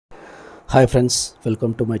Hi friends,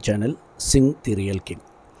 welcome to my channel Sing the Real King.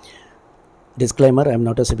 Disclaimer, I am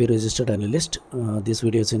not a SEBI registered analyst. This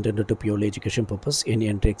video is intended to purely education purpose. Any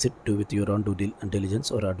entry exit do with your own due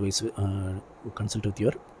diligence or advice, consult with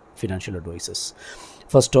your financial advisors.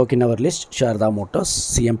 First stock in our list, Sharda Motors,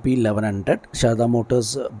 CMP 1100. Sharda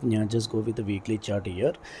Motors, just go with the weekly chart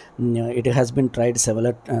here. It has been tried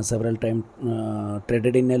several times,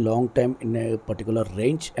 traded in a long time in a particular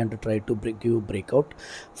range and tried to give breakout.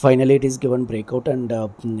 Finally, it is given breakout and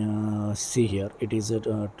see here, it is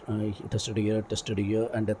tested here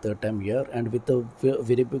and a third time here, and with a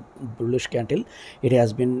very big bullish candle, it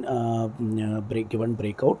has been given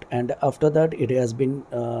breakout, and after that it has been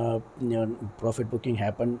profit booking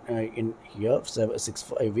happened in here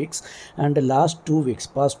 5 weeks, and the past 2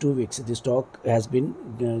 weeks the stock has been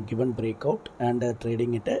given breakout and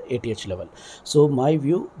trading at a ATH level. So my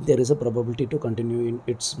view, there is a probability to continue in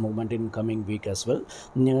its movement in coming week as well.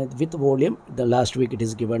 With volume, the last week it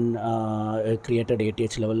is given created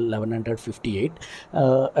ATH level 1158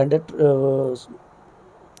 and it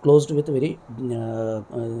closed with very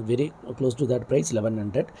close to that price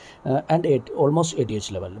 1100 and almost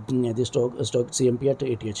ATH level. The stock CMP at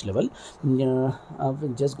ATH level.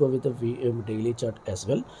 Just go with the daily chart as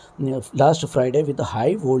well. Last Friday with the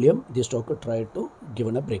high volume, the stock tried to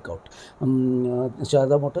given a breakout.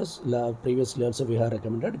 Sharda Motors previously also we have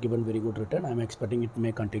recommended, given very good return. I am expecting it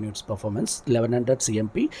may continue its performance. 1100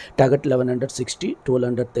 CMP, target 1160,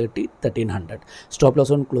 1230, 1300. Stop loss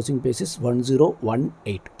on closing basis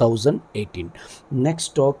 1018. Next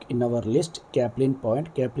stock in our list, Kaplan Point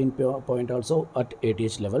also at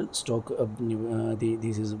ATH level. Stock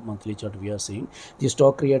this is monthly chart we are seeing. The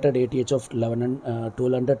stock created ATH of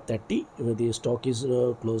 1230. The stock is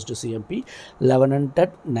close to CMP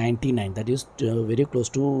 1199. That is very close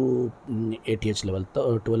to ATH level.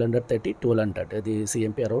 1230, 1200. The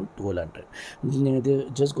CMP around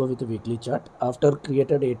 1200. Just go with the weekly chart. After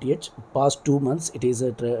created ATH, past 2 months it is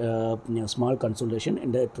a small consolidation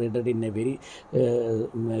and traded in a very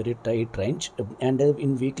tight range, and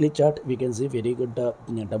in weekly chart we can see very good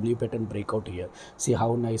W pattern breakout here. See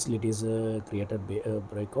how nicely it is created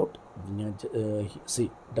breakout.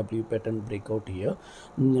 See W pattern breakout here.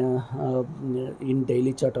 In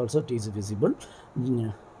daily chart also it is visible.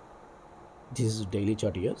 This is daily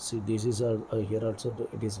chart here. See, this is here also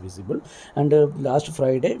it is visible, and last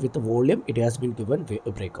Friday with the volume it has been given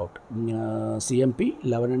a breakout. CMP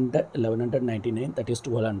 1199, that is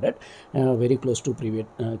 1200, very close to previous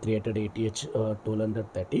created ATH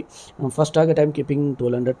 1230. First target I am keeping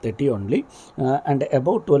 1230 only, and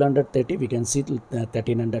above 1230 we can see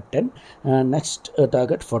 1310. Next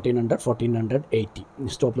target 1480.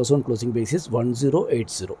 Stop loss on closing basis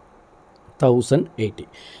 1080. 1080.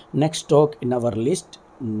 Next stock in our list,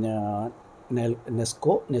 Nesco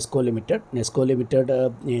Limited. Nesco Limited,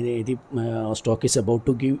 the stock is about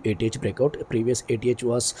to give ATH breakout. Previous ATH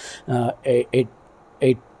was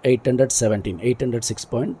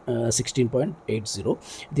 816.80.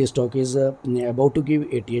 The stock is about to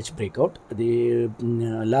give ATH breakout. The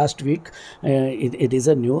last week it is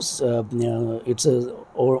a news. It's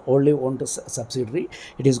only one subsidiary.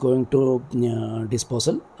 It is going to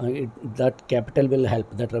disposal. That capital will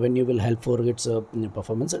help. That revenue will help for its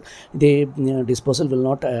performance. The disposal will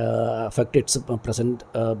not affect its present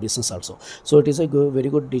business also. So it is a very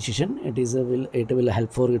good decision. It will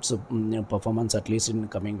help for its performance at least in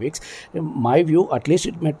coming weeks. In my view, at least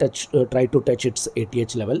it may try to touch its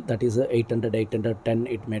ATH level, that is 810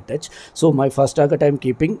 it may touch. So my first target I am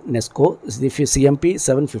keeping Nesco is the CMP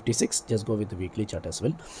 756. Just go with the weekly chart as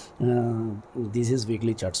well. This is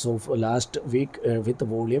weekly chart. So for last week with the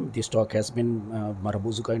volume, the stock has been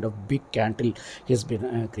Marabuzu kind of big candle has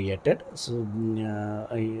been created. So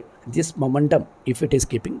this momentum, if it is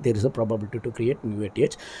keeping, there is a probability to create new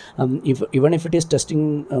ATH. Even if it is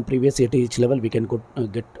testing previous ATH level, we can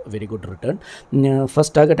get very good return.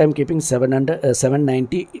 First target I am keeping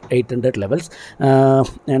 790, 800 levels,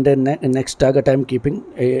 and then next target I am keeping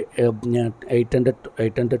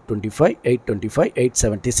 825,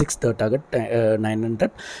 876. Third target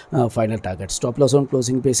 900. Final target. Stop loss on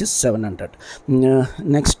closing basis 700.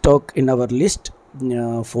 Next stock in our list,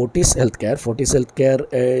 Fortis Healthcare.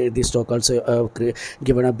 The stock also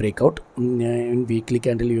given a breakout. In weekly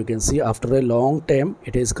candle you can see after a long time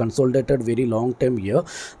it is consolidated very long time here,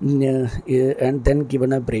 and then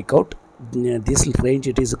given a breakout. This range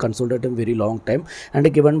it is consolidated very long time, and a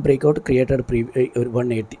given breakout created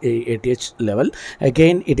one ATH level.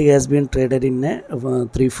 Again it has been traded in a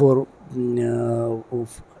 3-4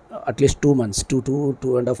 at least 2 months,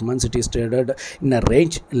 2.5 months it is traded in a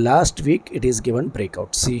range. Last week it is given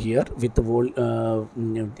breakout. See here, with the whole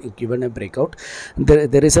given a breakout,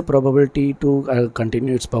 there is a probability to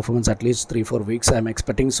continue its performance at least 3-4 weeks. I'm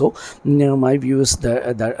expecting so. My view is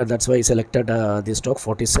that's why I selected this stock,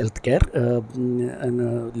 Fortis Healthcare,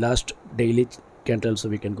 and last daily candle also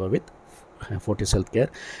we can go with Fortis Healthcare,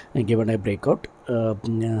 and given a breakout.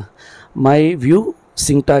 My view,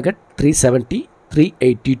 swing target 370,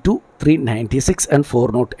 382, 396 and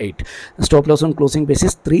 408. Stop loss on closing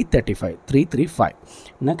basis 335, 335.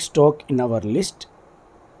 Next stock in our list,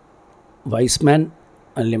 Weissman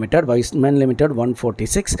Limited,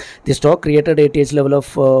 146. The stock created ATH level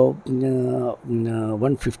of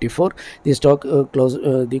 154. The stock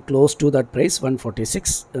close to that price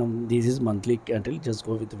 146. This is monthly candle. Just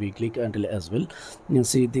go with the weekly candle as well. You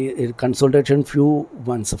see the consolidation few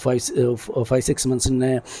months, 5-6 months in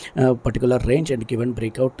a particular range, and given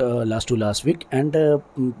breakout last week, and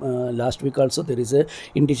last week also there is a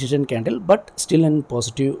indecision candle, but still in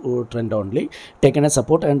positive trend only, taken as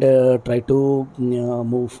support and try to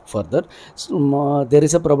move further. So, there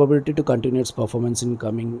is a probability to continue its performance in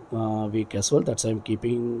coming week as well. That's why I'm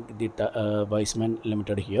keeping the Weissman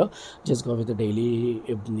Limited here. Just go with the daily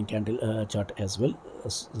candle chart as well.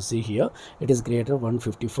 See here, it is greater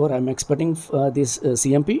 154. I'm expecting this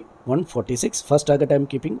CMP 146. First target I'm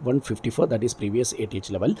keeping 154, that is previous ATH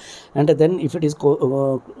level, and then if it is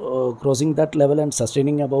crossing that level and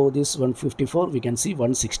sustaining above this 154, we can see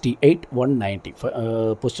 168, 190.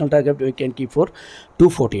 Positional target we can keep for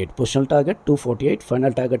 248. Positional target 248.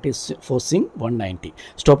 Final target is for Sing 190.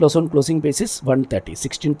 Stop loss on closing basis 130.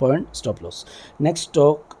 16 point stop loss. Next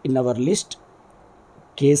stock in our list,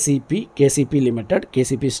 KCP Limited.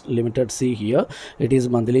 See here, it is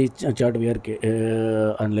monthly chart we are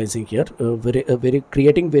analyzing here.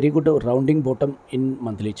 Creating very good rounding bottom in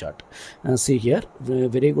monthly chart. See here,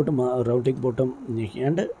 very good rounding bottom,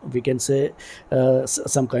 and we can say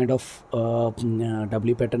some kind of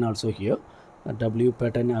W pattern also here.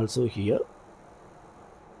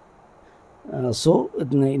 So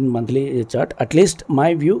in monthly chart, at least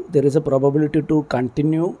my view, there is a probability to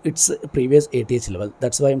continue its previous ATH level.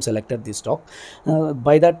 That's why I'm selected this stock.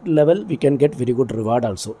 By that level we can get very good reward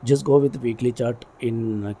also. Just go with weekly chart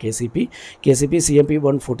in KCP CMP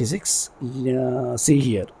 146. See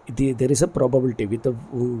here, there is a probability with a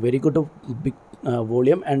very good big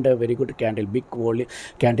volume and a very good big volume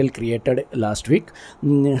candle created last week.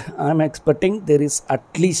 I'm expecting there is at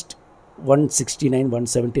least 169,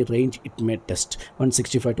 170 range it may test.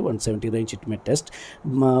 165 to 170 range it may test.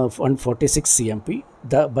 146 CMP.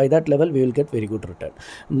 By that level we will get very good return.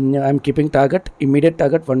 I'm keeping immediate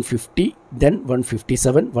target 150, then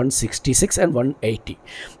 157, 166 and 180.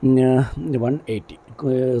 180.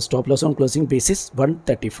 Stop loss on closing basis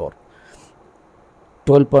 134.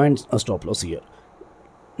 12 points stop loss here.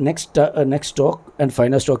 Next stock and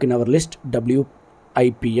final stock in our list,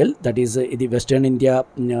 WIPL, that is the Western India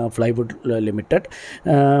Plywood Limited.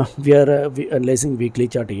 We are analyzing weekly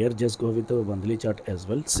chart here. Just go with the monthly chart as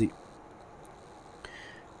well. See,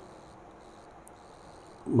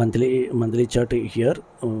 monthly chart here,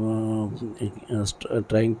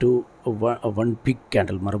 trying to one big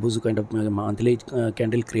candle, Marabuzu kind of monthly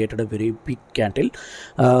candle created a very big candle.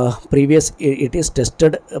 It is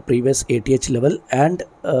tested previous ATH level and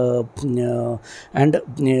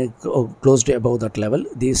closed above that level.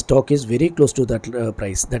 The stock is very close to that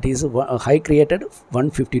price. That is a high created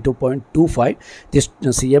 152.25. This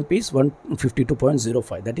CMP is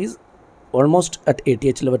 152.05. That is almost at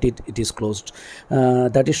ATH level it is closed.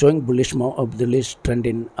 That is showing bullish trend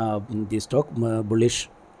in the stock, bullish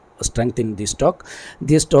strength in this stock.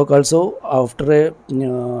 This stock also, after a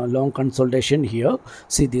long consolidation here,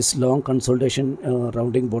 see this long consolidation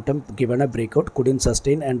rounding bottom, given a breakout, couldn't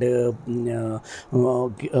sustain, and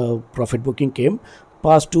profit booking came.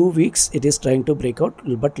 Past 2 weeks it is trying to break out,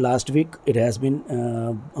 but last week it has been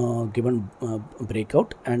given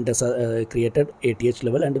breakout and created ATH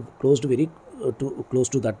level and closed very close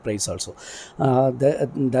to that price also.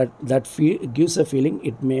 That gives a feeling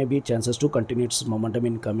it may be chances to continue its momentum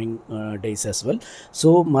in coming days as well.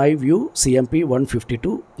 So my view, CMP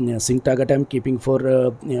 152, sync target I'm keeping for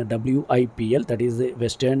WIPL, that is the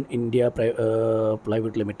Western India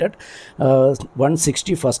Plywood Limited,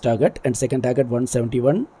 160 first target, and second target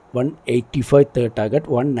 171, 185 third target,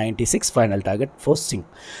 196 final target for sync.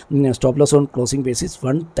 Stop loss on closing basis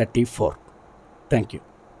 134. Thank you.